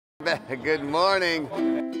Good morning.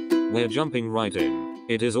 We're jumping right in.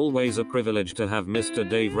 It is always a privilege to have Mr.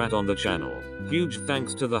 Dave Rat on the channel. Huge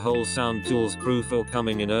thanks to the whole SoundTools crew for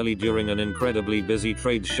coming in early during an incredibly busy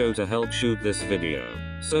trade show to help shoot this video.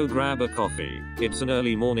 So grab a coffee. It's an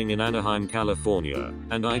early morning in Anaheim, California,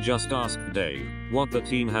 and I just asked Dave what the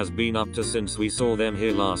team has been up to since we saw them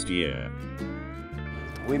here last year.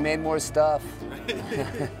 We made more stuff.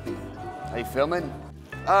 Are you filming?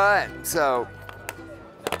 Alright, so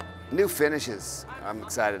new finishes I'm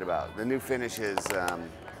excited about. The new finishes,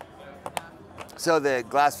 so the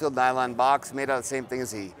glass-filled nylon box made out of the same thing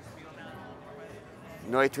as the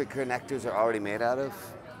Neutrik connectors are already made out of.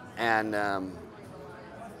 And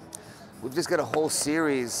we've just got a whole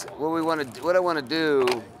series. What I want to do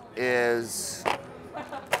is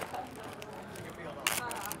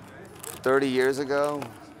 30 years ago,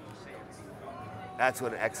 that's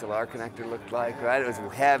what an XLR connector looked like, right? It was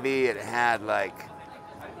heavy, it had like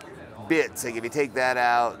bits. Like if you take that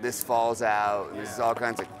out, this falls out, and there's all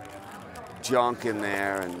kinds of junk in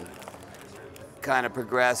there, and kind of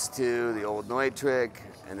progressed to the old Neutrik,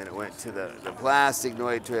 and then it went to the plastic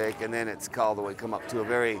Neutrik, and then it's come up to a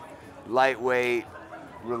very lightweight,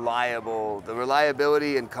 reliable. The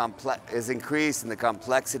reliability and is increased, and the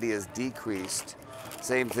complexity is decreased.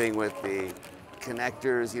 Same thing with the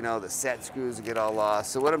connectors, you know, the set screws get all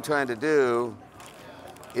lost. So what I'm trying to do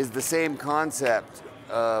is the same concept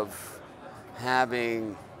of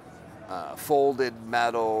having folded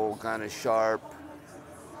metal, kind of sharp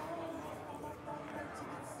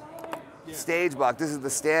stage box. This is the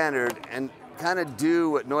standard, and kind of do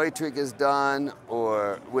what Neutrik has done,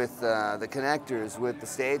 or with the connectors with the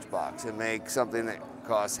stage box, and make something that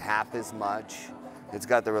costs half as much. It's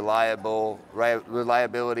got the reliability,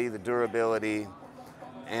 the durability,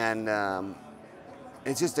 and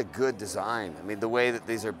it's just a good design. I mean, the way that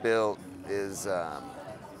these are built is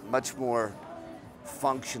much more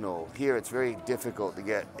functional. Here, it's very difficult to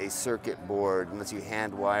get a circuit board unless you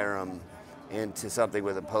hand wire them into something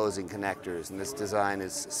with opposing connectors, and this design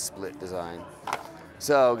is split design.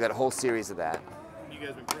 So, got a whole series of that. You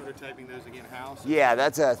guys been prototyping those again in-house? Yeah,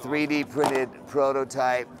 that's a 3D printed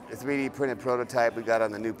prototype. A 3D printed prototype we got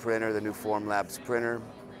on the new printer, the new Formlabs printer.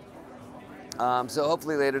 So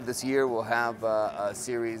hopefully later this year we'll have a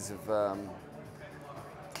series of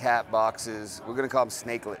cat boxes. We're gonna call them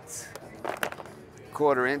snakelets.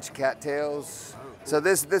 1/4-inch cattails. So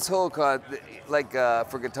this whole like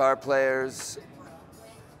for guitar players,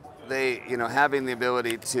 they, you know, having the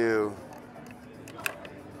ability to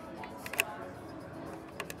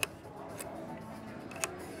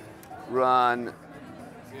run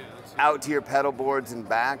out to your pedal boards and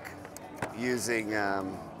back using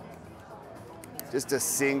just a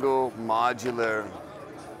single modular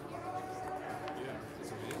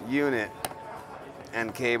unit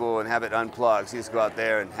and cable, and have it unplugged. So you just go out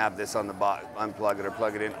there and have this on the bottom, unplug it or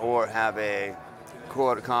plug it in, or have a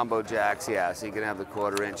combo jacks, yeah, so you can have the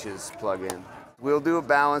 1/4 inches plug in. We'll do a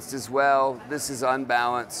balanced as well. This is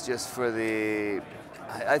unbalanced just for the,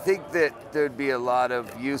 I think that there'd be a lot of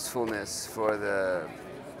usefulness for the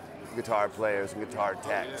guitar players and guitar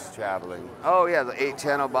techs traveling. Oh yeah, the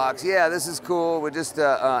 8-channel box. Yeah, this is cool. We're just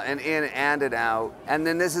an in and an out. And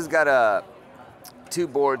then this has got 2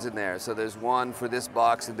 boards in there. So there's one for this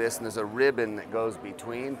box and this, and there's a ribbon that goes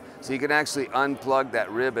between. So you can actually unplug that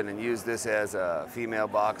ribbon and use this as a female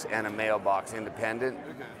box and a male box independent.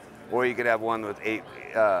 Okay. Or you could have one with 8.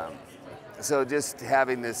 So just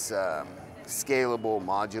having this scalable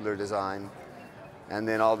modular design, and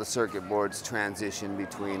then all the circuit boards transition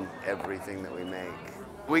between everything that we make.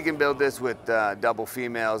 We can build this with double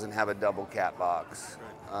females and have a double cat box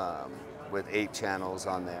with 8 channels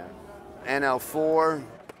on there. NL4.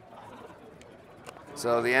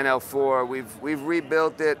 So the NL4, we've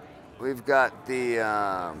rebuilt it. We've got the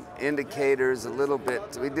indicators a little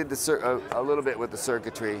bit. We did a little bit with the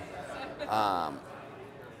circuitry.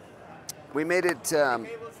 We made it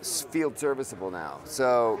field serviceable now.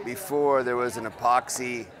 So before there was an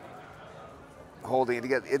epoxy holding it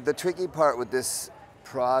together. The tricky part with this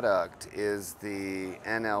product is the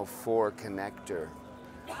NL4 connector.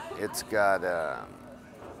 It's got,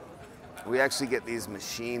 we actually get these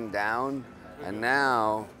machined down, and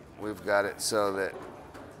now we've got it so that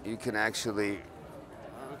you can actually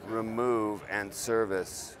remove and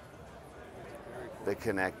service the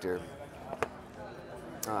connector.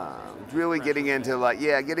 Really getting into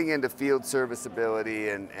getting into field serviceability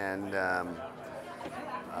and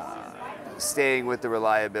staying with the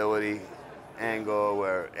reliability angle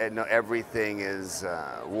where everything is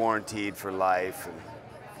warranted for life. And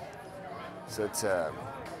so it's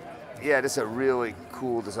just a really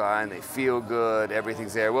cool design, they feel good,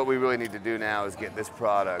 everything's there. What we really need to do now is get this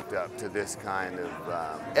product up to this kind of,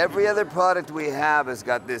 every other product we have has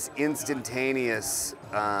got this instantaneous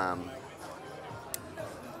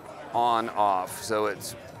on-off, so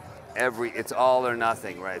it's all or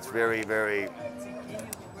nothing, right? It's very, very,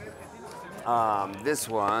 this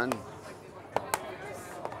one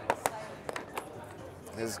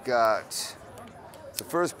has got, it's the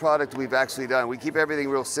first product we've actually done. We keep everything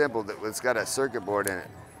real simple. It's got a circuit board in it.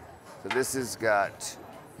 So this has got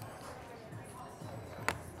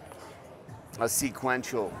a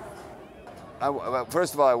sequential.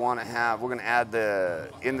 First of all, we're going to add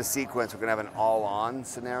in the sequence, we're going to have an all-on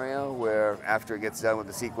scenario where after it gets done with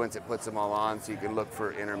the sequence, it puts them all on so you can look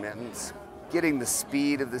for intermittence. Getting the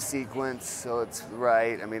speed of the sequence so it's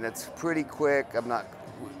right. I mean, it's pretty quick.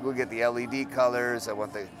 We'll get the LED colors.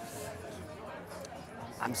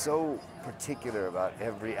 I'm so particular about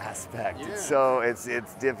every aspect. Yeah.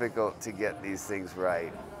 It's difficult to get these things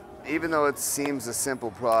right. Even though it seems a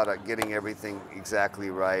simple product, getting everything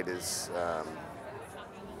exactly right is,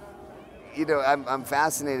 you know, I'm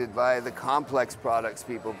fascinated by the complex products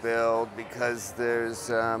people build because there's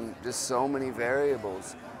just so many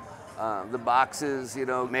variables. The boxes, you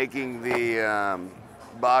know, making the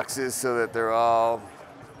boxes so that they're all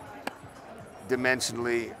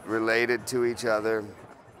dimensionally related to each other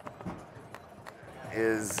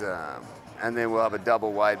is, and then we'll have a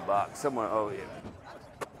double wide box somewhere. Oh, yeah.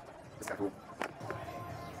 Cool.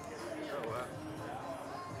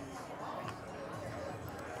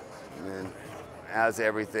 And then as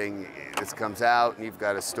everything, this comes out and you've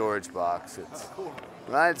got a storage box.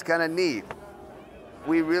 It's kind of neat.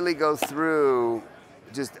 We really go through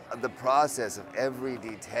just the process of every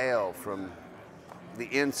detail from the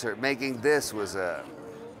insert. Making this was a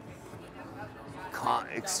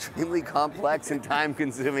extremely complex and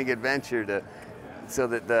time-consuming adventure so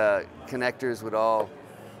that the connectors would all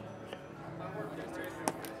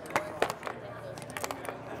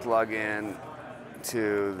plug in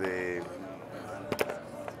to the,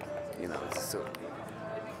 you know, so,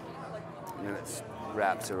 and then it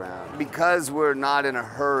wraps around. Because we're not in a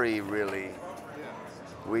hurry, really,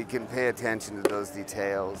 we can pay attention to those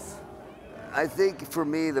details. I think for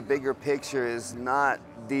me, the bigger picture is not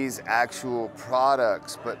these actual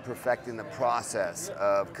products, but perfecting the process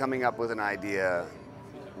of coming up with an idea,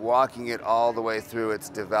 walking it all the way through its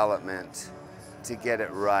development to get it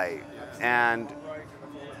right. And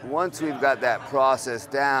once we've got that process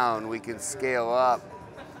down, we can scale up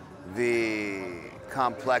the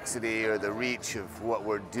complexity or the reach of what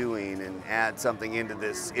we're doing and add something into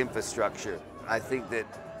this infrastructure. I think that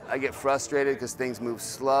I get frustrated because things move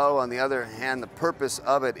slow. On the other hand, the purpose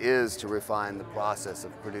of it is to refine the process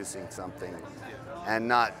of producing something and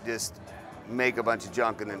not just make a bunch of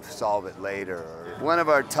junk and then solve it later. One of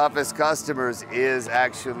our toughest customers is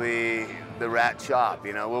actually the rat shop.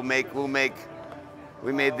 You know, we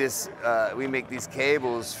make these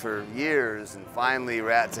cables for years, and finally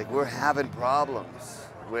Rat's like, we're having problems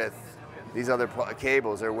with these other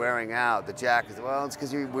cables. Are wearing out. The jack is, well, it's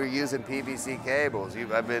because we're using PVC cables.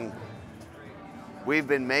 We've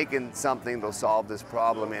been making something that'll solve this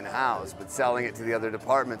problem in-house, but selling it to the other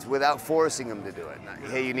departments without forcing them to do it.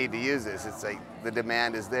 Hey, you need to use this. It's like the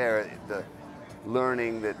demand is there. The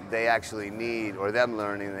learning that they actually need, or them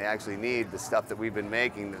learning they actually need the stuff that we've been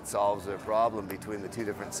making that solves their problem between the two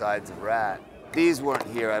different sides of Rat. These weren't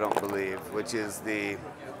here, I don't believe, which is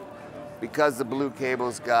because the blue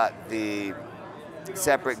cable's got the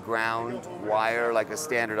separate ground wire, like a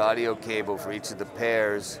standard audio cable for each of the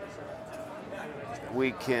pairs,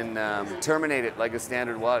 we can terminate it like a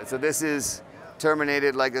standard wire. So this is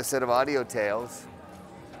terminated like a set of audio tails.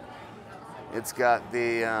 It's got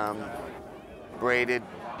the braided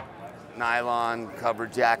nylon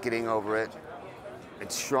covered jacketing over it.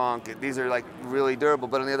 It's shrunk. These are like really durable,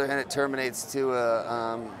 but on the other hand, it terminates to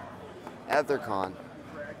a ethercon.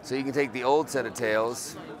 So you can take the old set of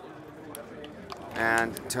tails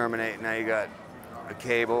and terminate. Now you got a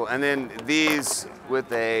cable, and then these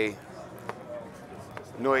with a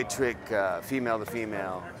Neutrik female to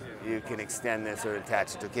female. You can extend this or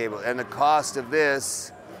attach it to a cable. And the cost of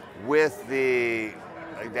this with the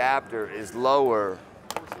adapter is lower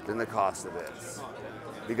than the cost of this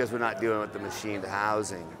because we're not dealing with the machined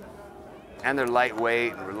housing. And they're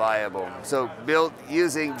lightweight and reliable. So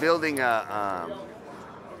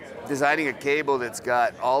designing a cable that's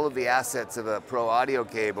got all of the assets of a pro audio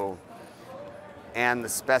cable and the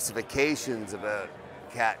specifications of a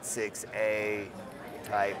Cat 6A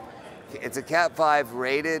type. It's a Cat 5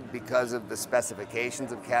 rated because of the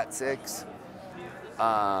specifications of Cat 6.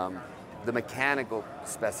 the mechanical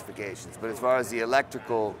specifications. But as far as the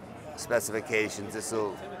electrical specifications, this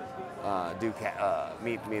will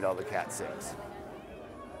meet all the Cat 6.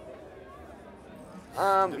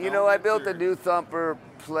 You know, I built a new thumper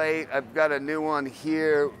plate. I've got a new one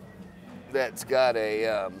here that's got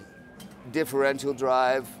a differential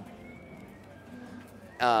drive.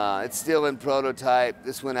 It's still in prototype.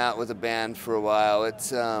 This went out with a band for a while.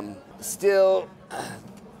 It's still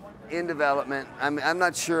in development. I'm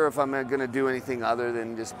not sure if I'm going to do anything other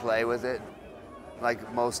than just play with it.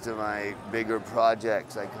 Like most of my bigger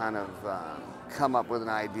projects, I kind of come up with an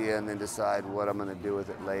idea and then decide what I'm going to do with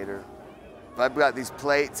it later. I've got these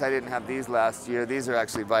plates. I didn't have these last year. These are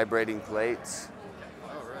actually vibrating plates.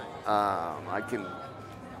 I can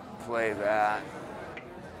play that.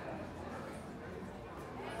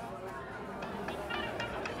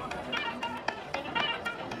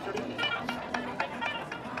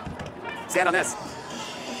 Stand on this.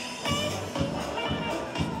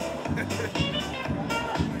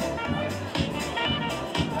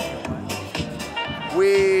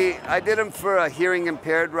 I did them for a hearing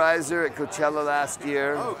impaired riser at Coachella last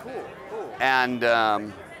year. Oh, cool, cool. And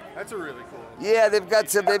that's a really cool. Yeah, they've got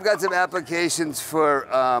some applications for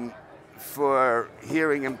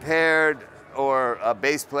hearing impaired, or a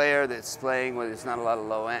bass player that's playing where there's not a lot of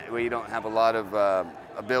low end, where you don't have a lot of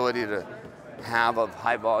ability to have a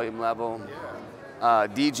high volume level. Yeah.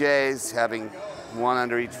 DJs having one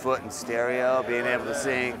under each foot in stereo, being able to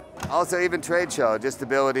sing. Also, even trade show, just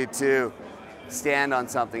ability to stand on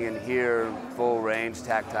something and hear full range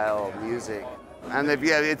tactile music. And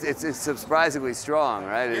it's surprisingly strong,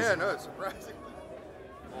 right? Yeah, no, it's surprising.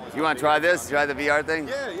 You want to try this? Try the VR thing?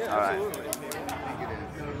 Yeah, all absolutely.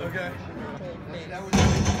 Right. Okay.